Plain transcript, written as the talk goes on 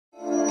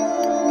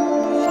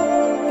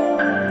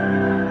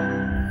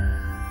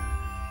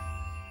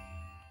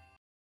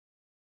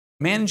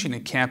Managing a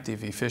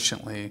captive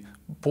efficiently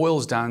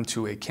boils down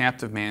to a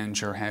captive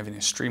manager having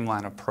a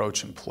streamlined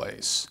approach in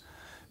place.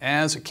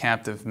 As a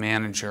captive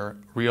manager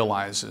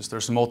realizes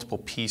there's multiple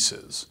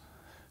pieces,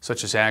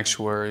 such as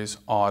actuaries,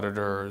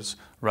 auditors,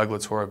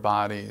 regulatory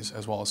bodies,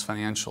 as well as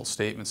financial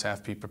statements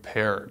have to be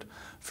prepared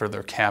for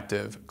their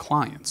captive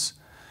clients.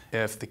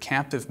 If the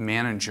captive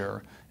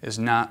manager is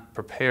not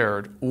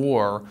prepared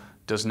or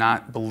does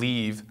not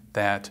believe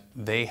that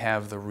they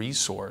have the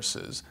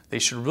resources, they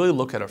should really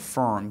look at a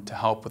firm to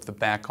help with the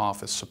back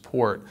office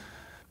support,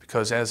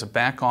 because as a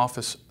back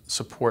office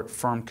support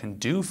firm can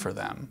do for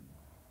them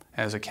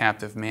as a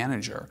captive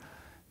manager,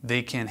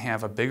 they can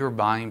have a bigger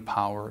buying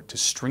power to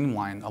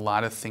streamline a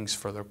lot of things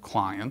for their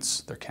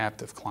clients, their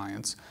captive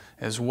clients,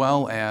 as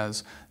well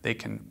as they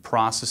can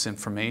process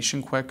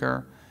information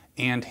quicker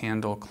and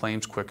handle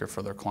claims quicker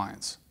for their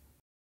clients.